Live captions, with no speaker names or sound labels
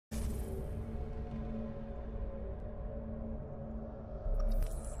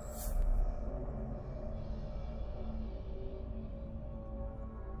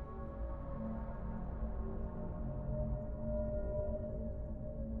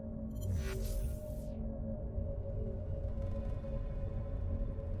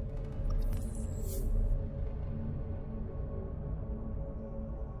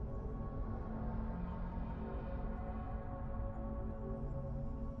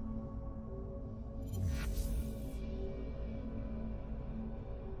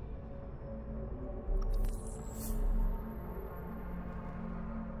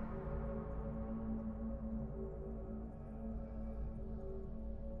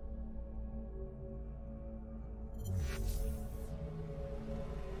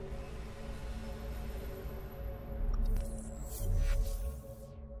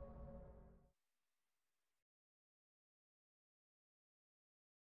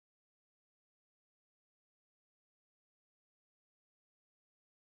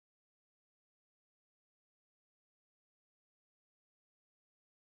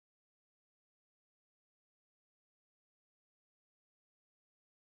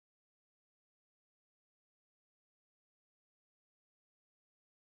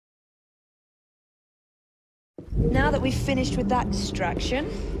Now that we've finished with that distraction...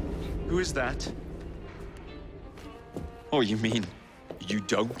 Who is that? Oh, you mean you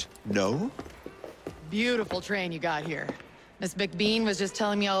don't know? Beautiful train you got here. Miss McBean was just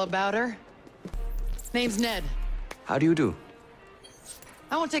telling me all about her. Name's Ned. How do you do?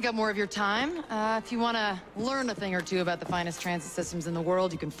 I won't take up more of your time. If you want to learn a thing or two about the finest transit systems in the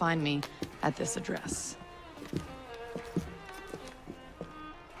world, you can find me at this address.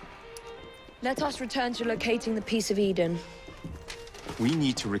 Let us return to locating the Piece of Eden. We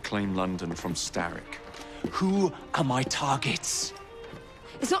need to reclaim London from Starrick. Who are my targets?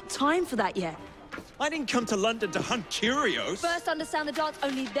 It's not time for that yet. I didn't come to London to hunt curios. First understand the dance,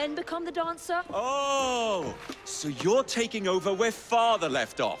 only then become the dancer? Oh, so you're taking over where Father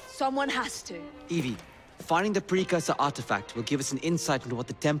left off. Someone has to. Evie, finding the precursor artifact will give us an insight into what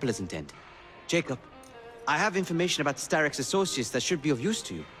the Templars intend. Jacob, I have information about Starrick's associates that should be of use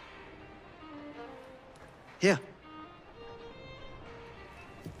to you. Here.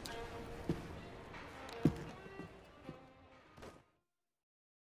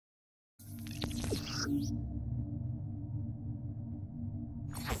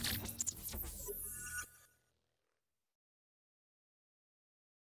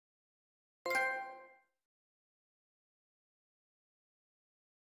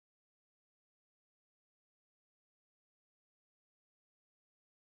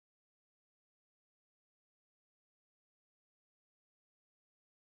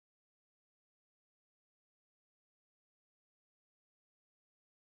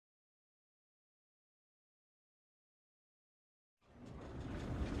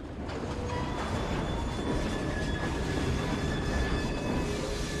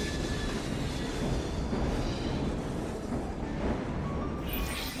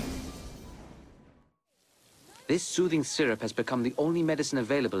 This soothing syrup has become the only medicine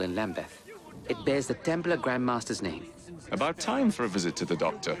available in Lambeth. It bears the Templar Grandmaster's name. About time for a visit to the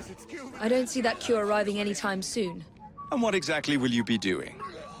doctor. I don't see that cure arriving anytime soon. And what exactly will you be doing,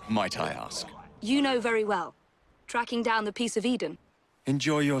 might I ask? You know very well. Tracking down the Piece of Eden.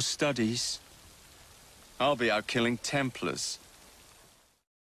 Enjoy your studies. I'll be out killing Templars.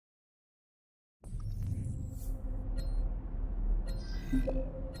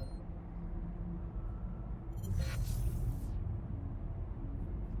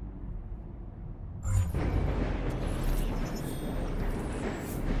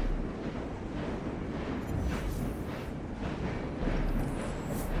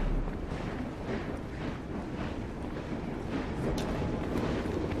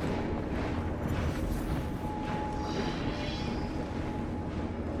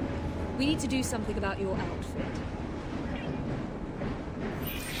 We need to do something about your outfit.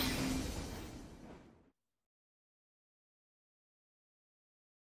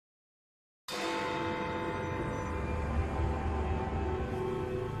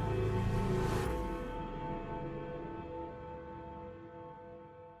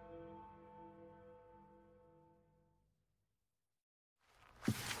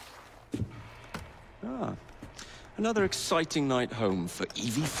 Ah, another exciting night home for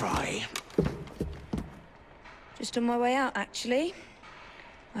Evie Fry. Just on my way out, actually.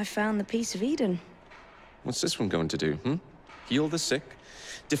 I found the Piece of Eden. What's this one going to do, Heal the sick,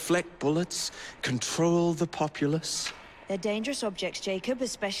 deflect bullets, control the populace? They're dangerous objects, Jacob,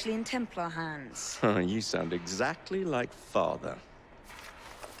 especially in Templar hands. You sound exactly like Father.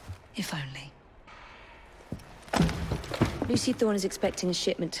 If only. Lucy Thorne is expecting a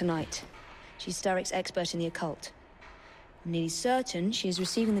shipment tonight. She's Starrick's expert in the occult. I'm nearly certain she is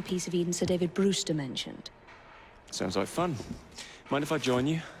receiving the Piece of Eden Sir David Brewster mentioned. Sounds like fun. Mind if I join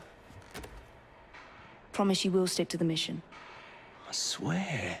you? Promise you will stick to the mission. I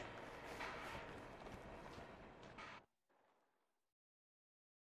swear.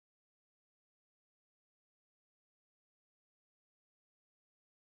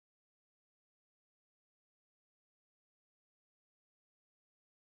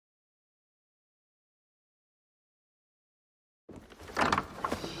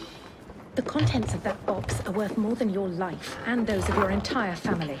 The contents of that box are worth more than your life and those of your entire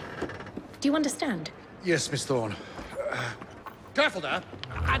family. Do you understand? Yes, Miss Thorne. Careful there!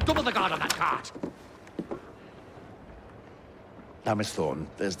 And double the guard on that cart! Now, Miss Thorne,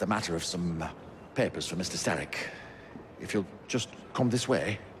 there's the matter of some papers for Mr. Starrick. If you'll just come this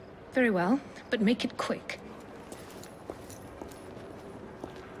way. Very well, but make it quick.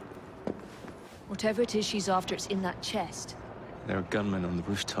 Whatever it is she's after, it's in that chest. There are gunmen on the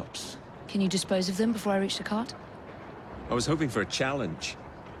rooftops. Can you dispose of them before I reach the cart? I was hoping for a challenge.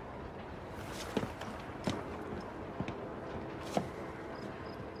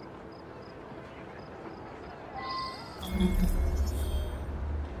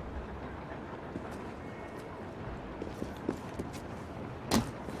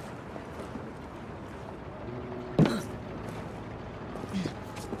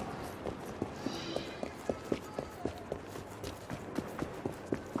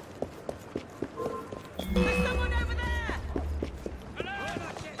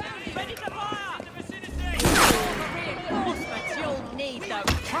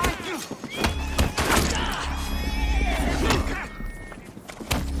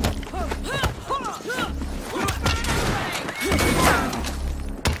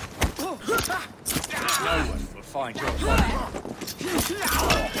 No one will find your body.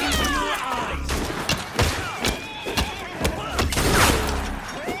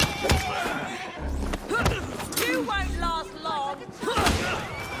 You won't last long.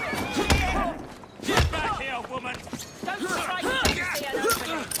 Get back here, woman! Don't try to see an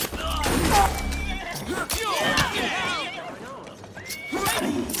opening.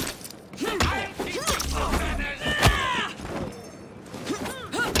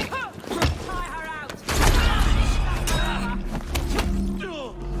 Tie her out.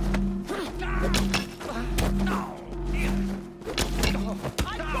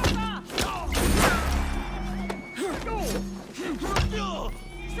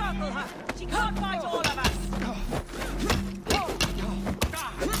 Circle her. She can't fight all of us.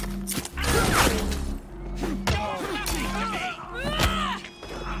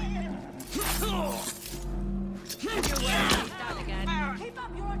 Keep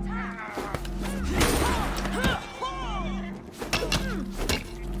up your attack.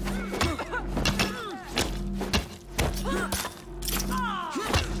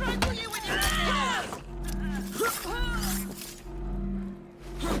 Strangle you with your hands.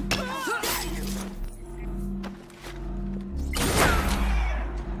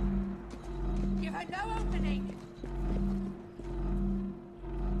 Give her no opening.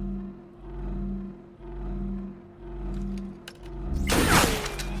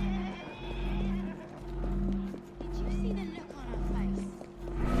 Did you see the look on her face?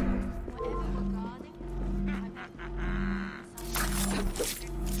 Whatever you're guarding,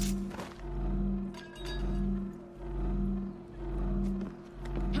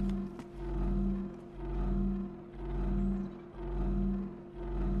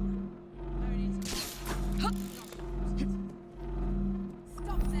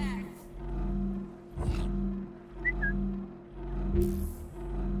 Stop there.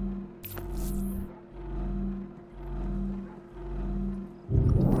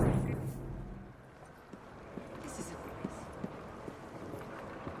 This isn't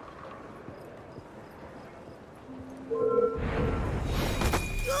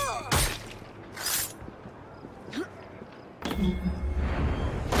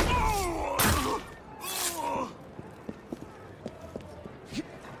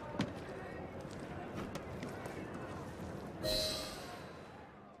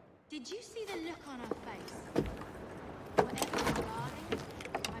Did you see the look on her face? Whatever you're guarding,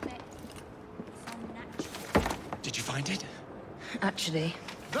 I bet it's unnatural. Did you find it? Actually,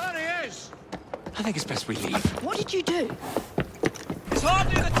 There he is! I think it's best we leave. what did you do? It's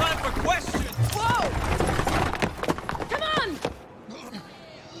hardly the time for questions! Whoa! Come on!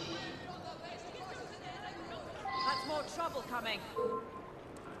 That's more trouble coming.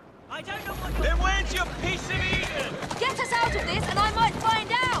 I don't know what you're... Then where's your piece of Eden? Get us out of this and I might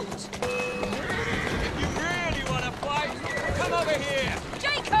find out! If you really want to fight, come over here!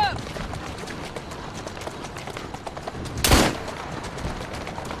 Jacob!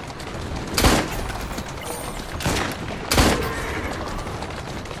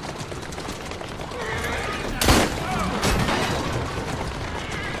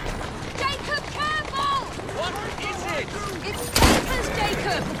 Jacob, careful! What is it? It's papers,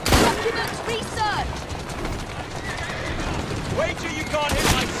 Jacob! Documents research! Wait till you can't hit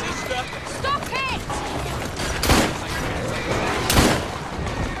my sister! Stop it!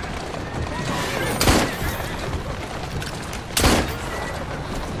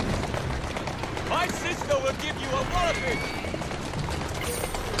 My sister will give you a walloping!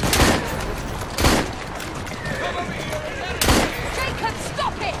 Come over here, Lieutenant! Jacob,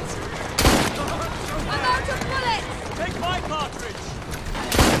 stop it! I'm out of bullets! Take my cartridge!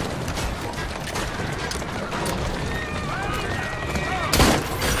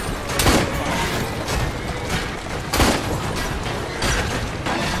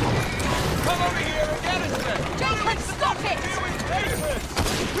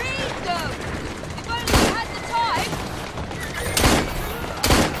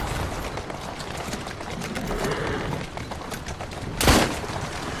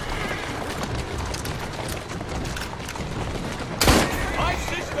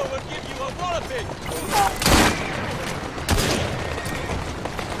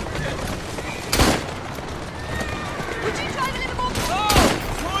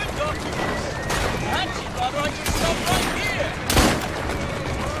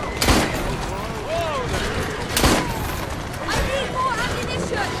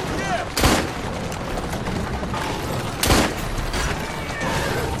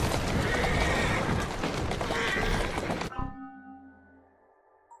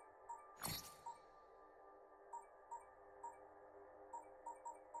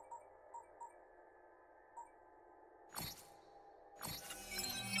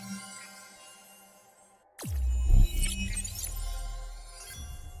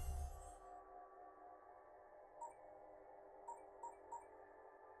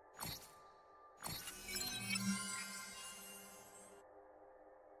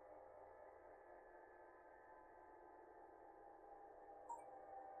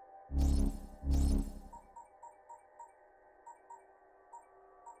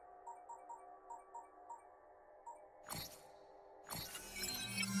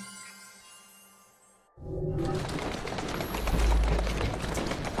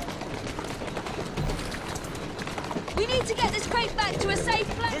 need to get this crate back to a safe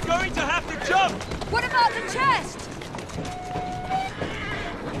place. We're going to have to jump! What about the chest?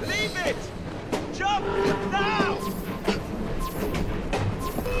 Leave it! Jump now!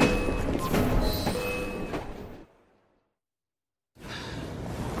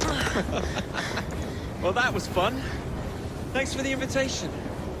 Well, that was fun. Thanks for the invitation.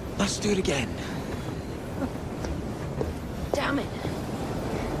 Let's do it again. Damn it.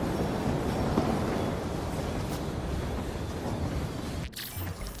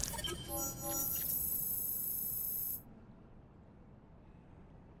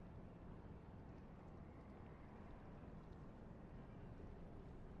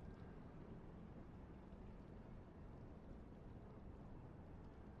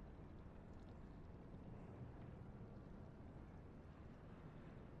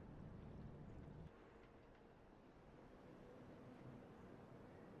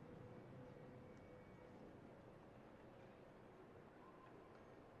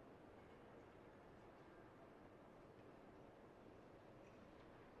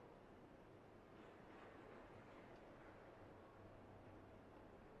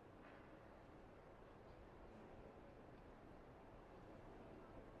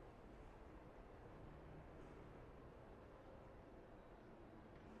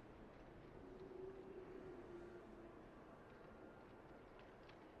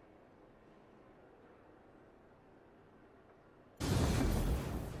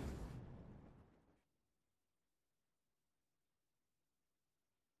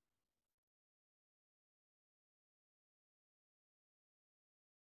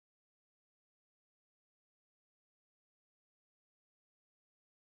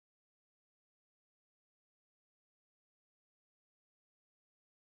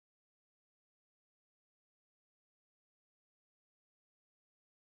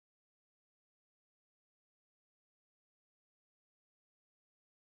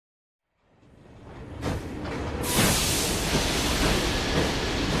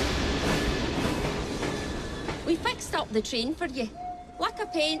 We fixed up the train for you. Lacquer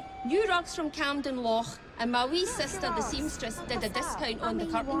paint, new rugs from Camden Loch, and my wee sister, the seamstress, did a discount on the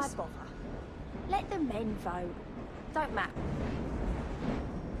curtains. Why bother? Let the men vote. Don't matter.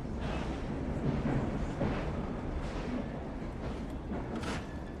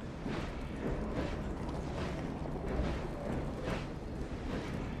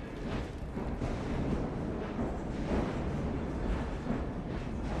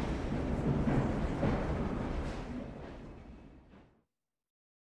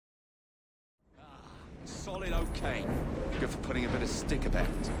 Solid okay. Good for putting a bit of stick about.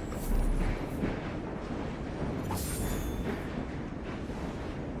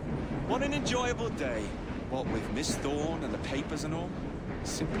 What an enjoyable day. What with Miss Thorne and the papers and all.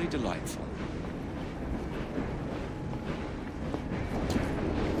 Simply delightful.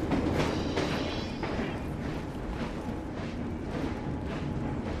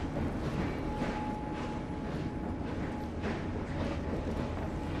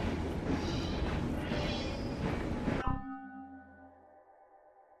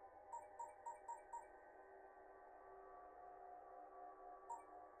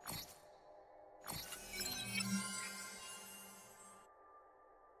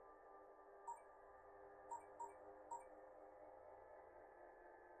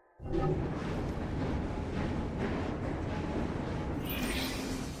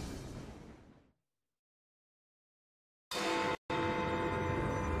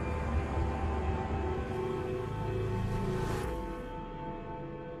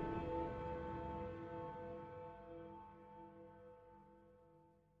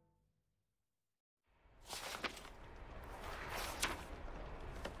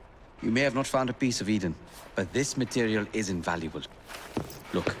 You may have not found a piece of Eden, but this material is invaluable.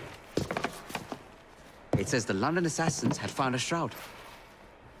 Look. It says the London assassins had found a shroud.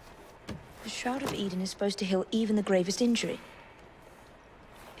 The Shroud of Eden is supposed to heal even the gravest injury.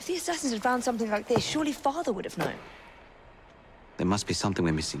 If the assassins had found something like this, surely Father would have known. There must be something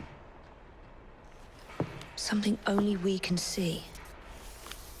we're missing. Something only we can see.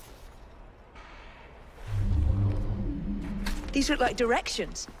 These look like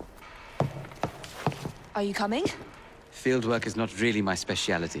directions. Are you coming? Fieldwork is not really my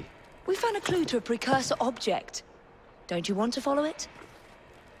speciality. We found a clue to a precursor object. Don't you want to follow it?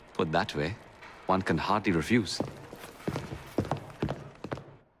 Put that way, one can hardly refuse.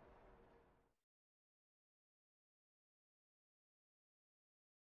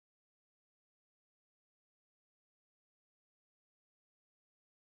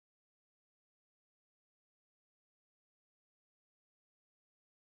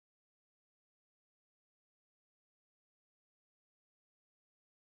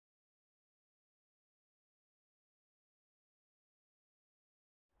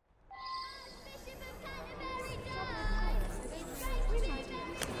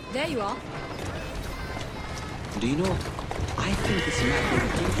 There you are. Do you know, I think this map may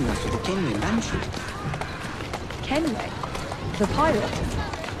be taking us to the Kenway mansion. Kenway? The pirate?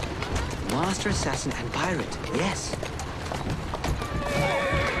 Master assassin and pirate, yes.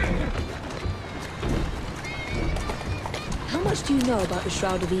 How much do you know about the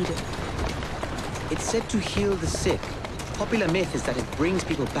Shroud of Eden? It's said to heal the sick. Popular myth is that it brings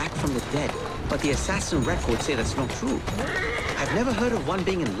people back from the dead, but the assassin records say that's not true. I've never heard of one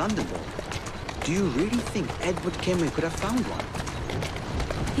being in London, though. Do you really think Edward Kenway could have found one?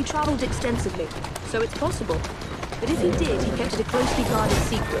 He traveled extensively, so it's possible. But if he did, he kept it a closely guarded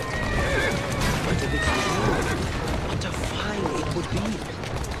secret. But if it's true, what a find it would be.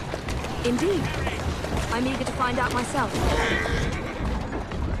 Indeed. I'm eager to find out myself.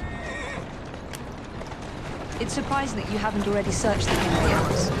 It's surprising that you haven't already searched the Kenway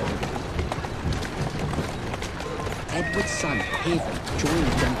house. Edward's son, Hatham, joined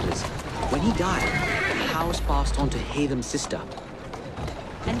the Templars. When he died, the house passed on to Hatham's sister.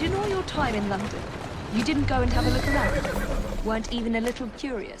 And in all your time in London, you didn't go and have a look around? Weren't even a little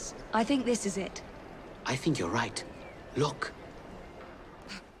curious? I think this is it. I think you're right. Look.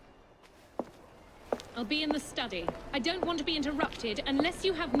 I'll be in the study. I don't want to be interrupted unless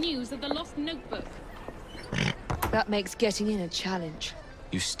you have news of the lost notebook. That makes getting in a challenge.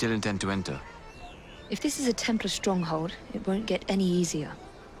 You still intend to enter? If this is a Templar stronghold, it won't get any easier.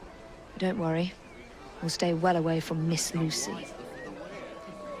 Don't worry. We'll stay well away from Miss Lucy.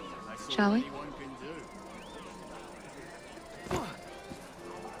 Shall we?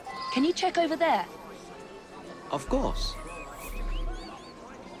 Can you check over there? Of course.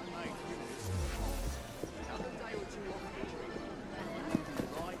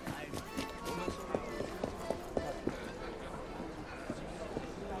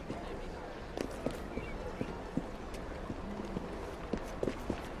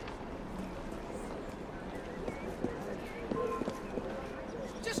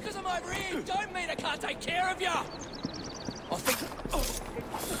 Just because I'm over here, don't mean I can't take care of you! I think... Oh.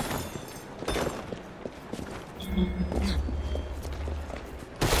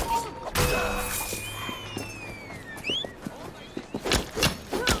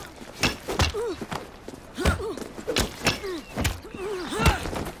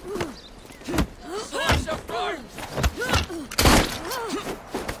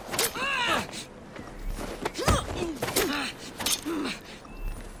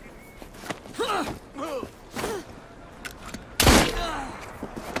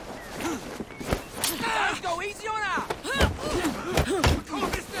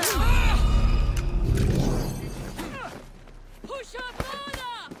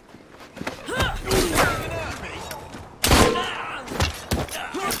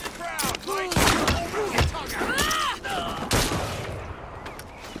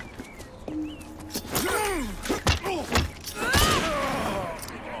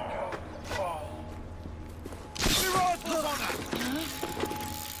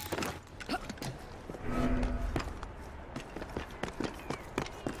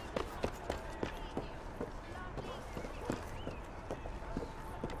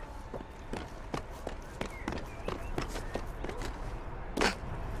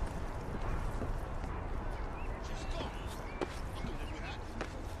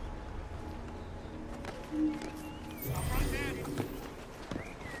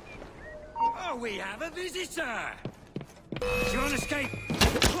 We have a visitor! Do you want to escape?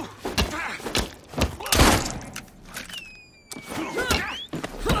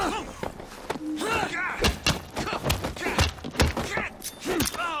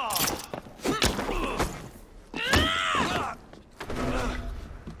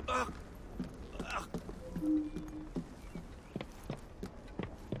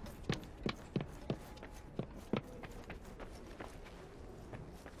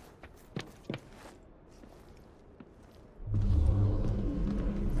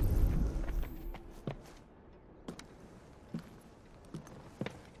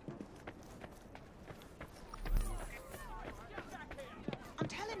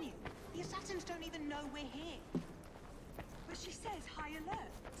 Don't even know we're here. But she says high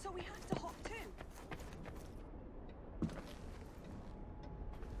alert, so we have to hop too.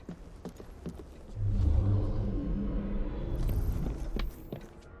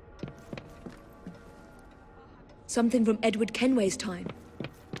 Something from Edward Kenway's time.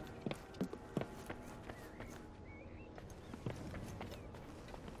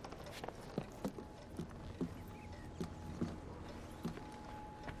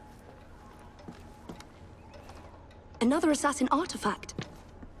 Another assassin artifact.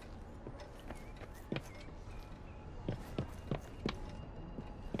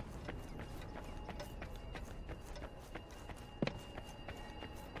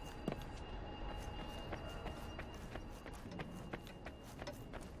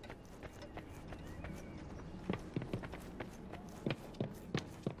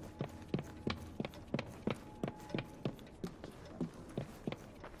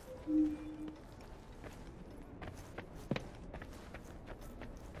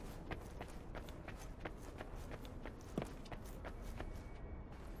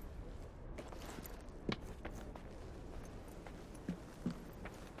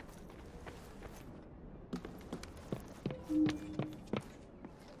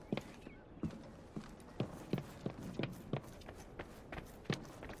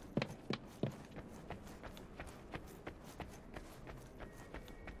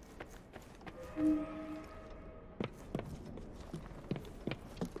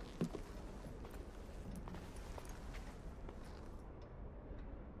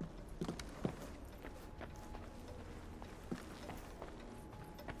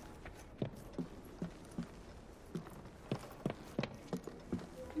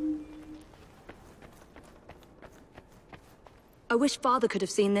 I wish Father could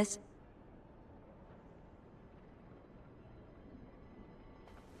have seen this.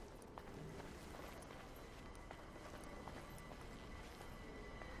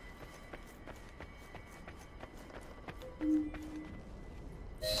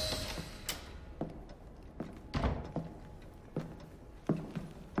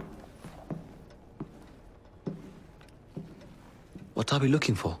 What are we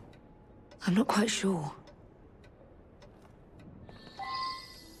looking for? I'm not quite sure.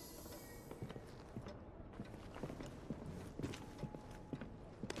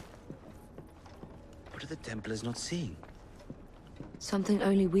 What are the Templars not seeing? Something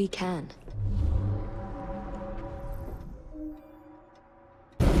only we can.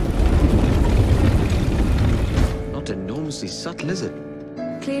 Not enormously subtle, is it?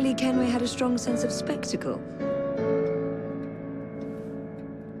 Clearly Kenway had a strong sense of spectacle.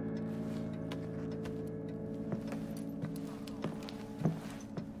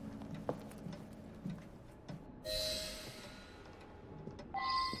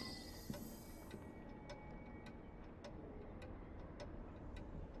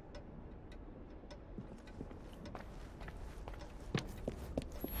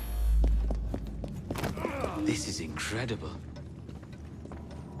 This is incredible.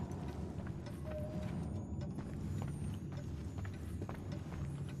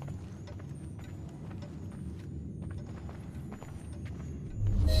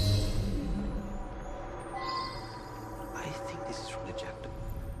 I think this is from the chapter.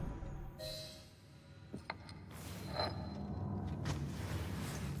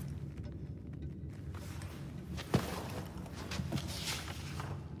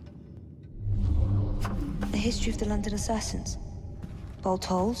 The history of the London assassins. Bolt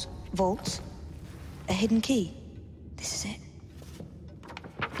holes, vaults, a hidden key. This is it.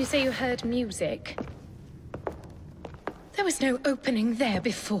 You say you heard music? There was no opening there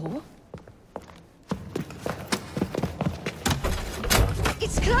before.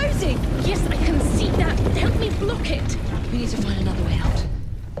 It's closing! Yes, I can see that. Help me block it. We need to find another way out.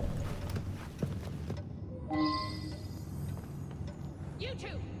 You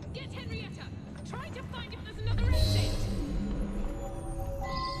two, get Henrietta. Try to find if there's another exit.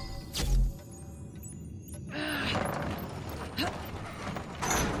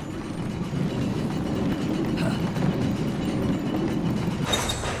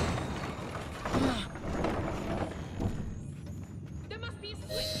 There must be a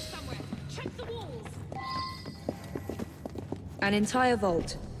switch somewhere. Check the walls. An entire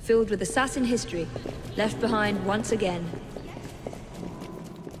vault, filled with assassin history, left behind once again.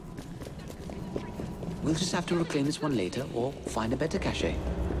 We'll just have to reclaim this one later, or find a better cache.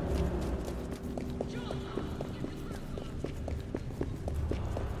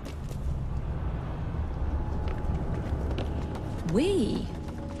 We?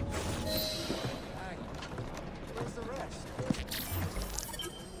 Where's the rest?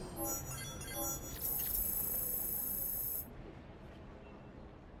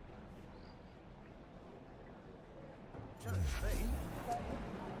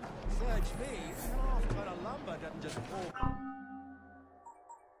 Search me. Half ton of lumber doesn't just fall.